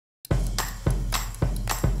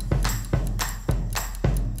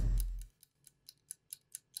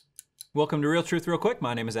Welcome to Real Truth Real Quick.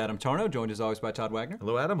 My name is Adam Tarnow, joined as always by Todd Wagner.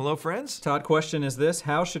 Hello, Adam. Hello, friends. Todd, question is this: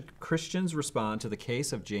 how should Christians respond to the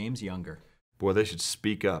case of James Younger? Boy, they should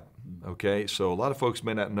speak up, okay? So a lot of folks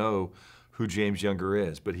may not know who James Younger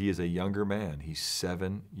is, but he is a younger man. He's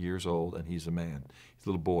 7 years old, and he's a man. He's a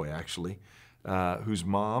little boy, actually, whose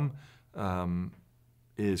mom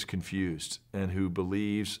is confused and who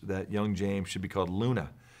believes that young James should be called Luna,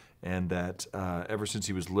 and that ever since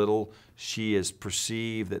he was little, she has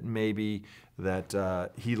perceived that maybe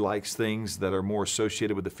that he likes things that are more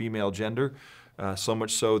associated with the female gender, so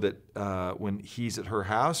much so that when he's at her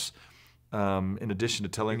house, in addition to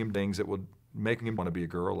telling him things that would make him want to be a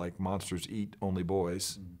girl, like monsters eat only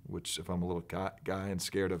boys, which if I'm a little guy and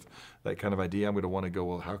scared of that kind of idea, I'm going to want to go,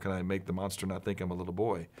 well, how can I make the monster not think I'm a little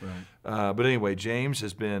boy? Right. But anyway, James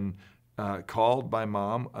has been called by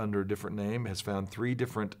mom under a different name, has found 3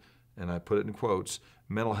 different, and I put it in quotes,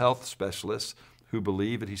 mental health specialists who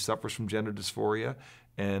believe that he suffers from gender dysphoria,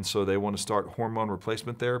 and so they want to start hormone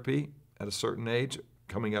replacement therapy at a certain age,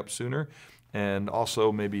 coming up sooner, and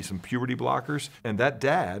also maybe some puberty blockers. And that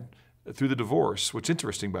dad, through the divorce, which is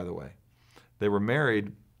interesting, by the way, they were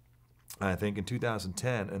married, I think, in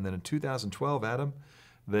 2010, and then in 2012, Adam,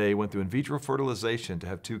 they went through in vitro fertilization to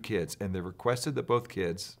have 2 kids, and they requested that both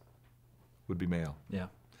kids would be male. Yeah.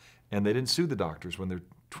 And they didn't sue the doctors when their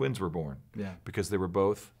twins were born, because they were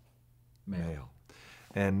both male.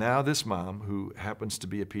 And now this mom, who happens to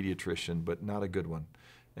be a pediatrician, but not a good one,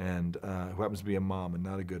 and who happens to be a mom and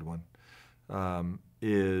not a good one,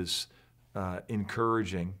 is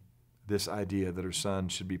encouraging this idea that her son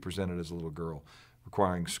should be presented as a little girl,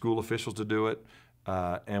 requiring school officials to do it,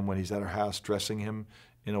 and when he's at her house, dressing him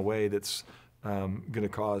in a way that's going to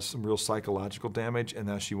cause some real psychological damage, and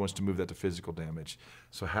now she wants to move that to physical damage.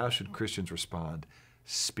 So how should Christians respond?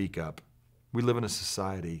 Speak up. We live in a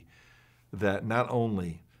society that not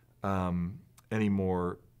only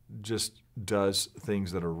anymore just does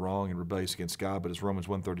things that are wrong and rebellious against God, but as Romans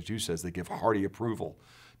 1:32 says, they give hearty approval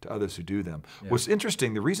to others who do them. Yeah. What's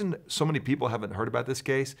interesting, the reason so many people haven't heard about this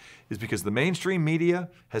case is because the mainstream media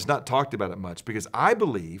has not talked about it much, because I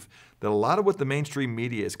believe that a lot of what the mainstream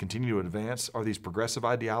media is continuing to advance are these progressive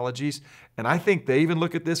ideologies, and I think they even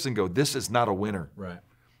look at this and go, this is not a winner. Right.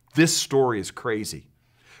 This story is crazy.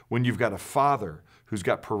 When you've got a father who's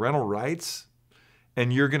got parental rights,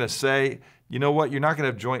 and you're going to say, you know what, you're not going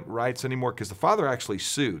to have joint rights anymore, because the father actually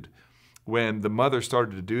sued when the mother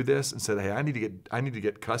started to do this and said, hey, I need to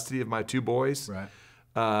get custody of my 2 boys. Right.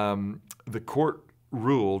 The court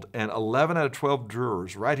ruled, and 11 out of 12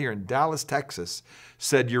 jurors right here in Dallas, Texas,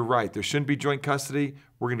 said, you're right, there shouldn't be joint custody.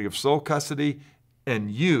 We're going to give sole custody,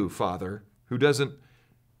 and you, father, who doesn't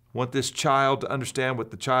want this child to understand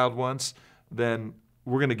what the child wants, then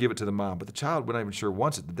we're going to give it to the mom. But the child, we're not even sure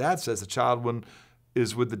wants it. The dad says the child, when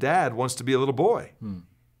is with the dad, wants to be a little boy.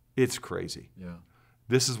 It's crazy. Yeah.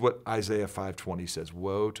 This is what Isaiah 5:20 says.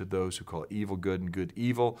 Woe to those who call evil good and good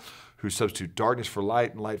evil, who substitute darkness for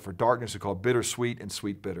light and light for darkness, who call bitter sweet and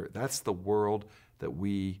sweet bitter. That's the world that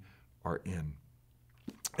we are in.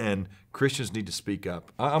 And Christians need to speak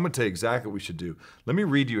up. I'm going to tell you exactly what we should do. Let me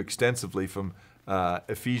read you extensively from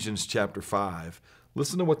Ephesians chapter 5.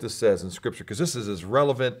 Listen to what this says in Scripture, because this is as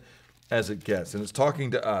relevant as it gets. And it's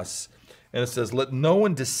talking to us. And it says, let no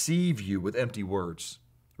one deceive you with empty words,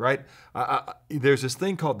 right? There's this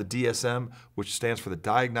thing called the DSM, which stands for the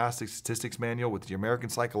Diagnostic Statistics Manual, which the American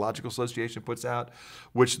Psychological Association puts out,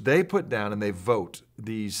 which they put down and they vote,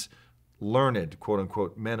 these learned, quote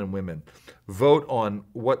unquote, men and women, vote on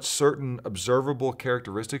what certain observable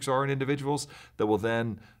characteristics are in individuals that will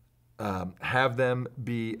then have them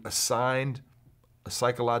be assigned a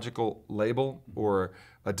psychological label or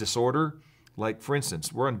a disorder. Like, for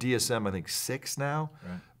instance, we're on DSM, I think, 6 now.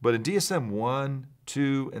 Right. But in DSM 1,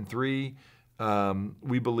 2, and 3,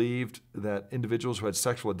 we believed that individuals who had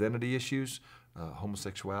sexual identity issues,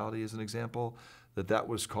 homosexuality as an example, that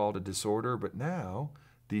was called a disorder. But now,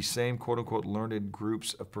 these same quote-unquote learned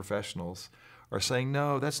groups of professionals are saying,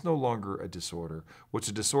 no, that's no longer a disorder. What's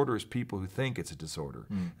a disorder is people who think it's a disorder.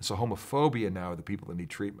 And so homophobia now are the people that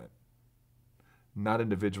need treatment, not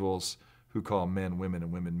individuals who call men women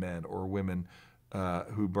and women men, or women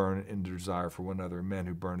who burn in desire for one another, and men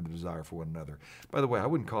who burn in the desire for one another. By the way, I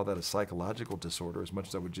wouldn't call that a psychological disorder as much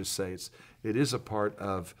as I would just say it is a part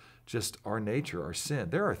of just our nature, our sin.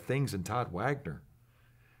 There are things in Todd Wagner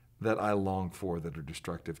that I long for that are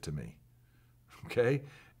destructive to me, okay?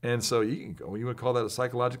 And so you would call that a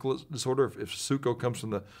psychological disorder. If suko comes from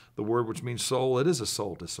the word which means soul, it is a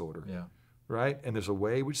soul disorder. Yeah. right? And there's a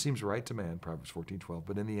way which seems right to man, Proverbs 14:12,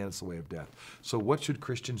 but in the end it's the way of death. So what should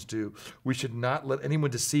Christians do? We should not let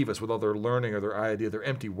anyone deceive us with all their learning or their idea, their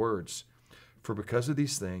empty words. For because of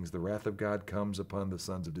these things, the wrath of God comes upon the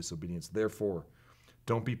sons of disobedience. Therefore,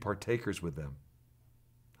 don't be partakers with them.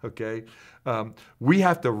 Okay? We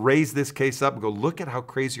have to raise this case up and go, look at how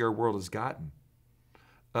crazy our world has gotten.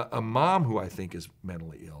 A mom who I think is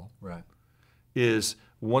mentally ill Right. is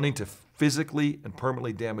wanting to physically and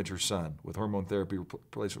permanently damage her son with hormone therapy,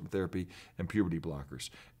 replacement therapy, and puberty blockers.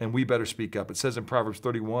 And we better speak up. It says in Proverbs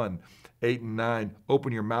 31:8-9,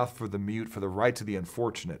 open your mouth for the mute, for the rights of the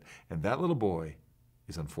unfortunate. And that little boy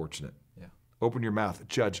is unfortunate. Yeah. Open your mouth,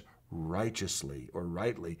 judge righteously or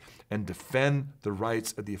rightly, and defend the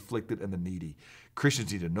rights of the afflicted and the needy.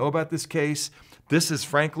 Christians need to know about this case. This is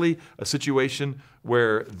frankly a situation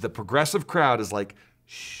where the progressive crowd is like,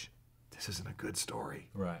 shh, this isn't a good story.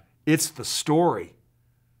 Right. It's the story.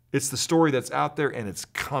 It's the story that's out there, and it's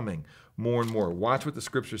coming more and more. Watch what the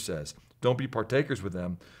scripture says. Don't be partakers with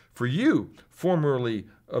them. For you, formerly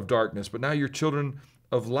of darkness, but now you're children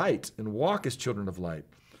of light, and walk as children of light.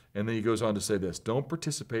 And then he goes on to say this, don't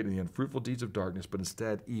participate in the unfruitful deeds of darkness, but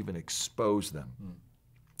instead even expose them.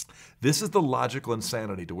 This is the logical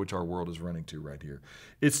insanity to which our world is running to right here.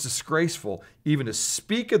 It's disgraceful even to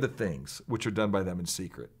speak of the things which are done by them in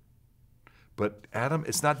secret. But Adam,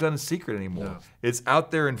 it's not done in secret anymore. No. It's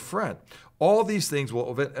out there in front. All these things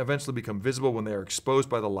will eventually become visible when they are exposed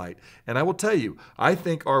by the light. And I will tell you, I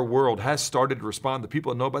think our world has started to respond. The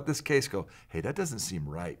people that know about this case go, hey, that doesn't seem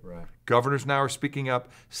right. Right. Governors now are speaking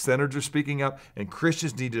up, senators are speaking up, and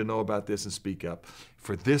Christians need to know about this and speak up.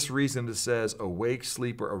 For this reason it says, awake,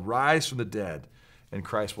 sleeper, arise from the dead, and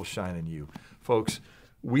Christ will shine in you. Folks,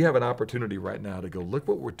 we have an opportunity right now to go, look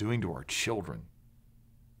what we're doing to our children.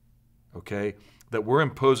 Okay? That we're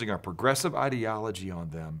imposing our progressive ideology on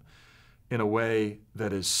them in a way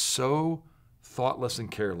that is so thoughtless and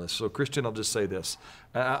careless. So Christian, I'll just say this.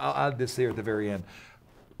 I'll add this here at the very end.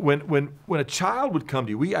 When a child would come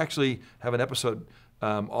to you, we actually have an episode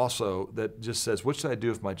also that just says, what should I do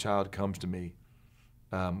if my child comes to me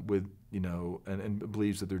with, and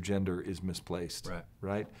believes that their gender is misplaced,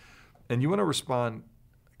 right? And you want to respond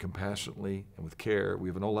compassionately and with care. We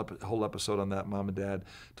have an whole episode on that, mom and dad,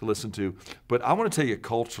 to listen to. But I want to tell you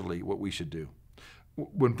culturally what we should do.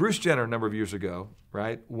 When Bruce Jenner, a number of years ago,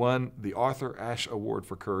 right, won the Arthur Ashe Award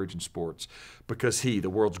for Courage in Sports because he, the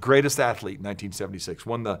world's greatest athlete in 1976,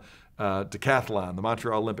 won the decathlon, the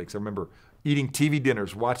Montreal Olympics. I remember eating TV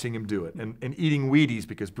dinners, watching him do it, and eating Wheaties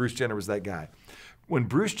because Bruce Jenner was that guy. When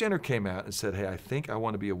Bruce Jenner came out and said, hey, I think I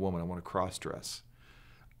want to be a woman, I want to cross-dress,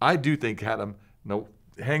 I do think, Adam, no,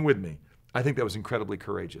 hang with me, I think that was incredibly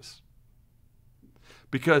courageous.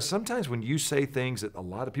 Because sometimes when you say things that a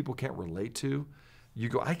lot of people can't relate to, you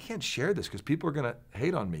go, I can't share this because people are going to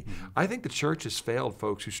hate on me. Mm-hmm. I think the church has failed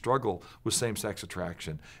folks who struggle with same-sex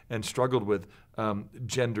attraction and struggled with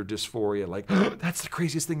gender dysphoria. Like, that's the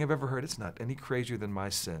craziest thing I've ever heard. It's not any crazier than my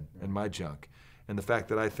sin and my junk. And the fact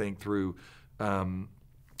that I think through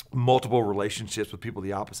multiple relationships with people of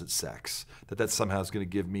the opposite sex, that somehow is going to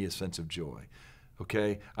give me a sense of joy.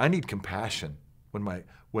 Okay? I need compassion when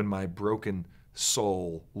my broken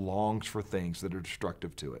soul longs for things that are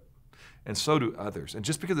destructive to it. And so do others. And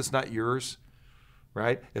just because it's not yours,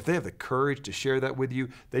 right? If they have the courage to share that with you,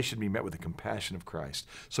 they should be met with the compassion of Christ.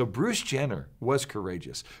 So Bruce Jenner was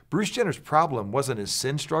courageous. Bruce Jenner's problem wasn't his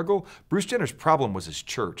sin struggle. Bruce Jenner's problem was his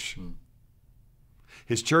church.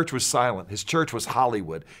 His church was silent. His church was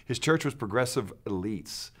Hollywood. His church was progressive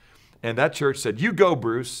elites. And that church said, you go,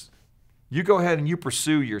 Bruce. You go ahead and you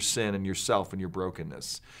pursue your sin and yourself and your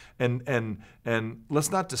brokenness. And let's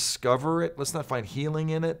not discover it. Let's not find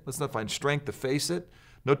healing in it. Let's not find strength to face it.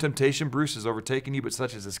 No temptation, Bruce, has overtaken you, but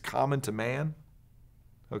such as is common to man.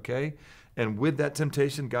 Okay? And with that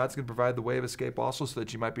temptation, God's going to provide the way of escape also so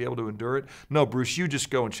that you might be able to endure it. No, Bruce, you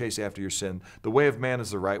just go and chase after your sin. The way of man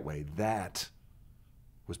is the right way. That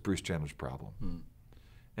was Bruce Jenner's problem.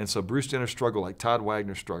 And so Bruce Jenner's struggle, like Todd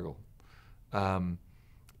Wagner's struggle,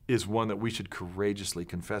 is one that we should courageously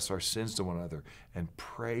confess our sins to one another and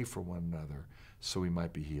pray for one another so we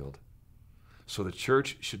might be healed. So the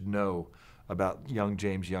church should know about young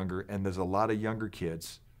James Younger, and there's a lot of younger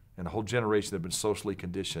kids and a whole generation that have been socially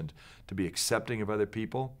conditioned to be accepting of other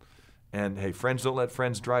people. And hey, friends don't let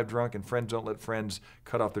friends drive drunk, and friends don't let friends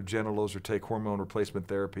cut off their genitals or take hormone replacement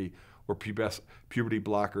therapy or puberty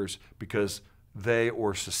blockers because they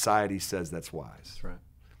or society says that's wise. That's right.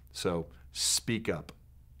 So speak up,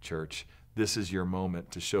 church. This is your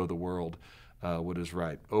moment to show the world what is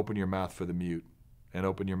right. Open your mouth for the mute, and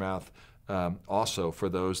open your mouth also for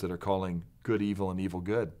those that are calling good evil and evil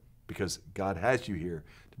good, because God has you here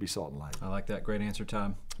to be salt and light. I like that. Great answer,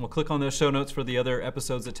 Todd. Well, click on those show notes for the other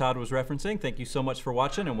episodes that Todd was referencing. Thank you so much for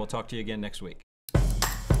watching, and we'll talk to you again next week.